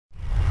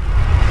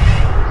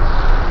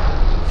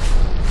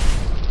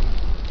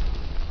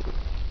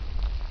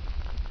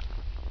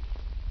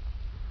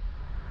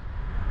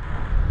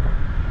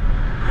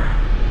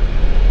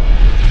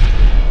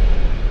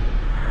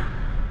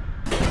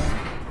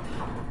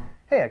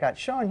Hey, I got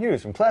Sean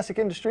Hughes from Classic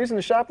Industries in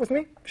the shop with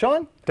me.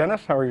 Sean?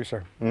 Dennis, how are you,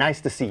 sir?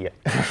 Nice to see you.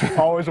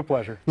 Always a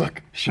pleasure.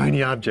 Look,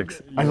 shiny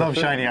objects. I love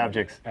shiny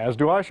objects. As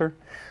do I, sir.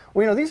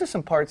 Well, you know, these are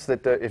some parts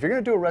that if you're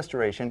going to do a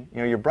restoration, you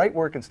know, your bright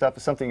work and stuff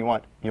is something you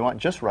want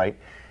just right.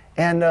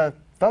 And if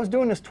I was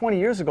doing this 20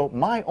 years ago,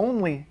 my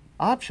only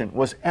option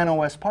was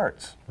NOS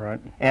parts. Right.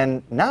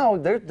 And now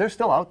they're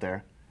still out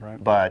there.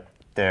 Right. But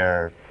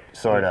they're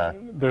sort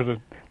of...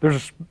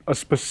 There's a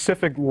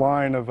specific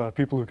line of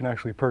people who can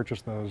actually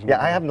purchase those.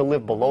 Yeah, I happen to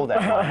live below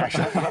that line,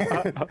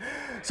 actually.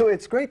 So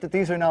it's great that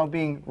these are now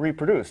being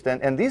reproduced.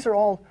 And these are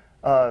all...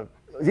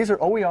 these are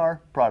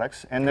OER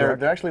products, and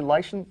they're actually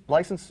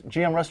licensed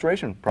GM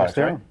restoration products,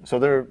 yes, right? So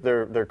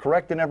they're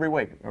correct in every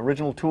way,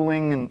 original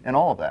tooling and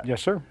all of that.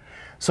 Yes, sir.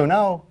 So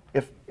now,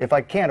 if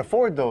I can't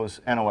afford those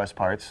NOS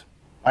parts,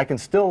 I can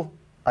still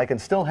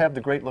have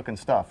the great looking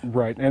stuff.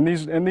 Right, and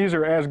these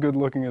are as good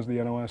looking as the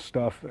NOS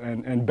stuff,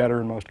 and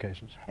better in most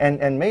cases.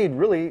 And made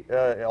really,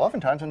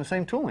 oftentimes on the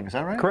same tooling. Is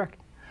that right? Correct.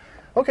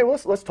 Okay, well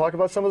let's talk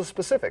about some of the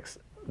specifics.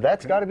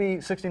 That's got to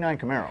be '69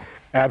 Camaro.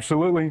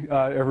 Absolutely.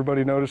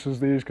 Everybody notices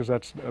these because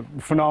that's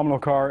a phenomenal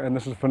car, and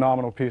this is a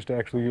phenomenal piece to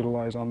actually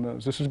utilize on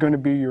those. This is going to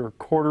be your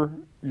quarter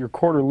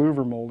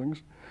louver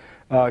moldings.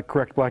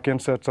 Correct black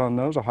insets on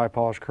those, a high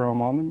polished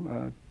chrome on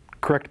them.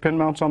 Correct pin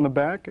mounts on the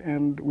back,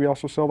 and we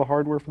also sell the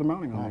hardware for the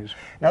mounting on these.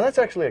 Now that's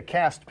actually a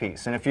cast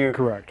piece, and if you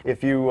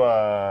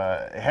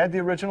had the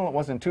original, it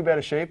wasn't in too bad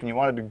a shape, and you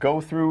wanted to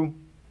go through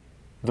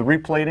the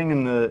replating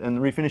and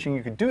the refinishing,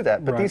 you could do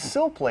that. But these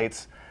sill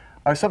plates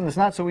are something that's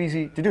not so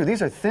easy to do.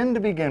 These are thin to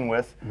begin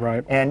with,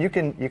 and you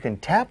can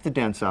tap the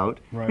dents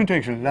out. It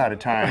takes a lot of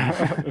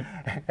time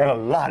and a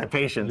lot of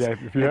patience. Yeah,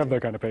 if you have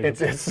that kind of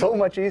patience. It's so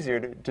much easier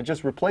to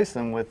just replace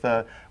them with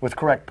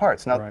correct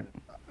parts. Now,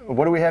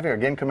 what do we have here?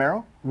 Again,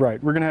 Camaro?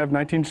 Right. We're going to have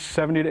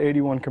 1970 to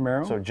 81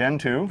 Camaro. So Gen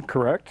 2.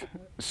 Correct.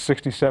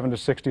 67 to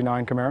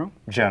 69 Camaro.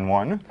 Gen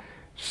 1.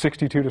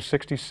 62 to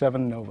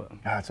 67 Nova. Ah,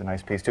 that's a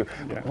nice piece too.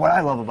 Yeah. What I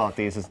love about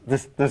these is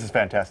this is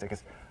fantastic.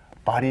 It's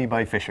body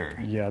by Fisher.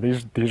 Yeah,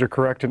 these are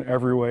correct in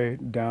every way,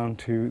 down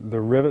to the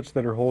rivets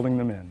that are holding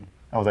them in.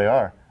 Oh, they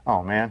are.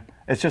 Oh man,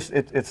 it's just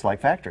it's like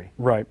factory.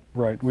 Right,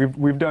 right.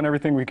 We've done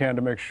everything we can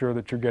to make sure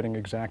that you're getting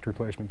exact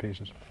replacement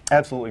pieces.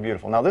 Absolutely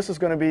beautiful. Now this is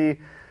going to be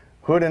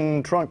hood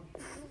and trunk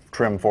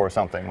trim for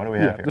something. What do we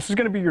have here? This is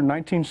going to be your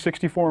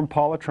 1964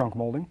 Impala trunk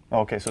molding.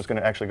 Okay, so it's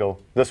going to actually go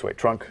this way,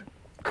 trunk.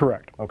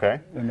 Correct. Okay.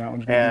 And that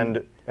one's going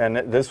to and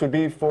this would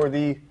be for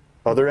the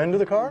other end of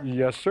the car?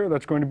 Yes, sir.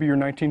 That's going to be your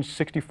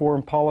 1964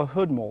 Impala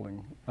hood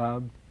molding.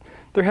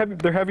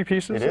 They're heavy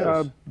pieces. It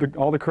is.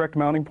 All the correct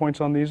mounting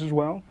points on these as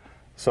well.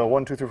 So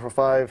 1, 2, 3, 4,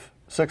 5,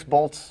 6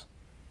 bolts,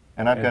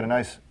 and I've got a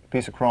nice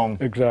piece of chrome.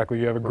 Exactly.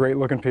 You have a great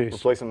looking piece.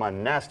 Replacing my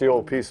nasty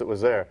old piece that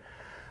was there.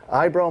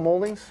 Eyebrow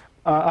moldings?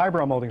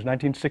 Eyebrow moldings,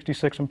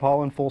 1966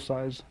 Impala and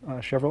full-size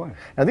Chevrolet.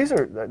 Now these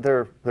are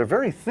they're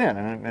very thin,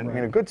 and I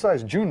mean, a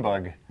good-sized June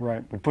bug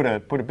would put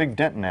a big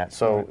dent in that.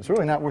 So it's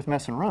really not worth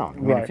messing around. I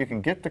mean, if you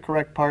can get the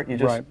correct part, you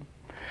just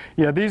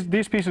Yeah,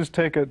 these pieces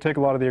take a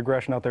lot of the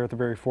aggression out there at the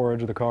very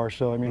foredge of the car.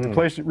 So I mean,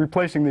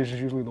 replacing these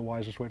is usually the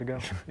wisest way to go.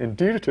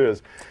 Indeed, it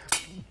is.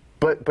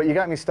 But you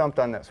got me stumped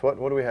on this. What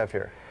do we have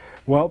here?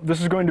 Well,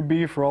 this is going to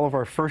be for all of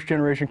our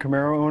first-generation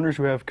Camaro owners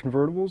who have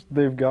convertibles.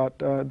 They've got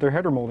their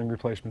header molding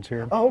replacements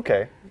here. Oh,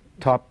 okay.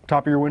 Top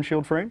of your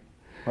windshield frame.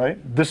 Right.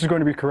 This is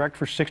going to be correct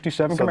for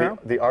 67 Camaro.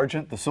 The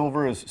argent, the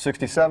silver is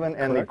 67,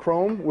 and the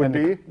chrome would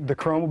be? The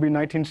chrome will be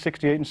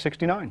 1968 and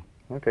 69.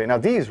 Okay. Now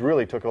these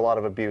really took a lot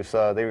of abuse.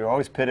 They were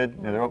always pitted.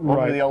 You know,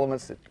 one of the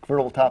elements, the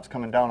convertible tops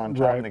coming down on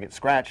top, and they get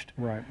scratched.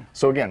 Right.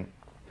 So again,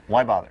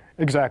 why bother?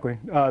 Exactly.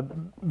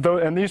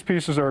 And these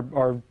pieces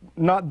are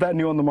not that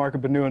new on the market,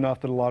 but new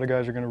enough that a lot of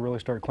guys are going to really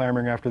start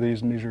clamoring after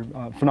these, and these are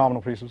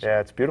phenomenal pieces.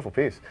 Yeah, it's a beautiful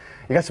piece.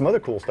 You got some other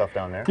cool stuff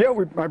down there. Yeah,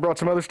 I brought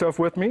some other stuff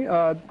with me.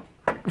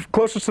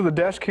 Closest to the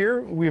desk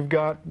here, we've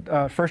got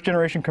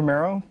first-generation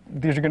Camaro.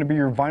 These are going to be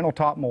your vinyl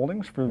top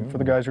moldings for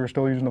the guys who are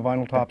still using the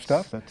vinyl top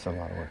stuff. That's a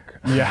lot of work.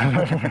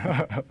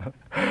 Yeah.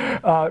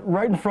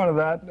 Right in front of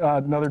that,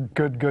 another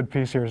good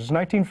piece here. This is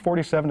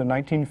 1947 to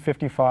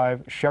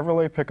 1955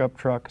 Chevrolet pickup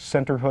truck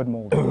center hood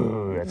molding.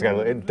 Ooh, it's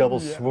got a double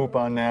swoop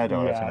on that.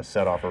 Oh, that's going to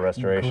set off a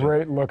restoration.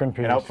 Great looking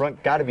piece. And out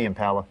front, got to be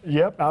Impala.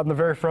 Yep, out in the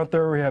very front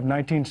there, we have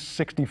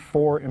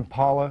 1964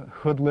 Impala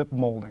hood lip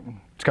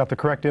molding. It's got the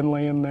correct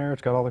inlay in there.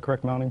 It's got all the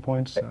correct mounting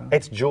points.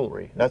 It's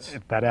jewelry.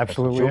 That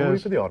absolutely jewelry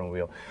is. for the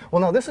automobile. Well,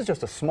 now this is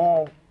just a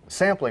small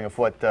sampling of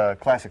what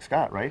Classic's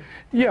got, right?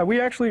 Yeah, we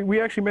actually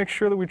make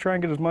sure that we try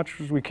and get as much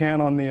as we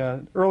can on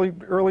the early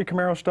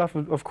Camaro stuff.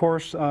 Of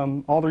course,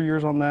 all their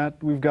years on that.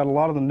 We've got a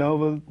lot of the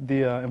Nova,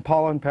 the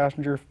Impala and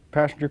passenger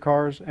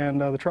cars,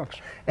 and the trucks.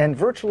 And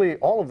virtually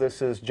all of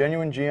this is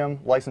genuine GM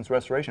licensed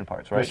restoration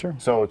parts, right? Yes, sir.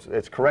 So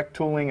it's correct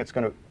tooling. It's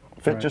going to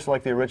fit just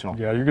like the original.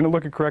 Yeah, you're going to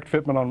look at correct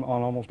fitment on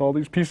almost all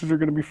these pieces. Are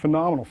going to be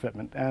phenomenal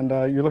fitment, and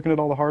you're looking at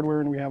all the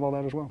hardware, and we have all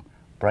that as well.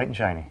 Bright and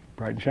shiny.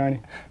 Bright and shiny.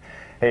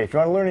 Hey, if you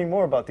want to learn any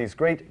more about these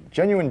great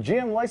genuine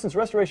GM licensed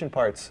restoration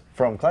parts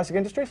from Classic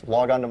Industries,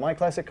 log on to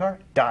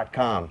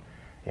myclassiccar.com.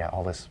 Yeah,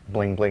 all this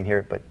bling bling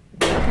here, but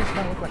Doesn't it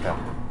kind of look like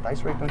a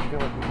dice rake, don't you feel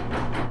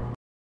like?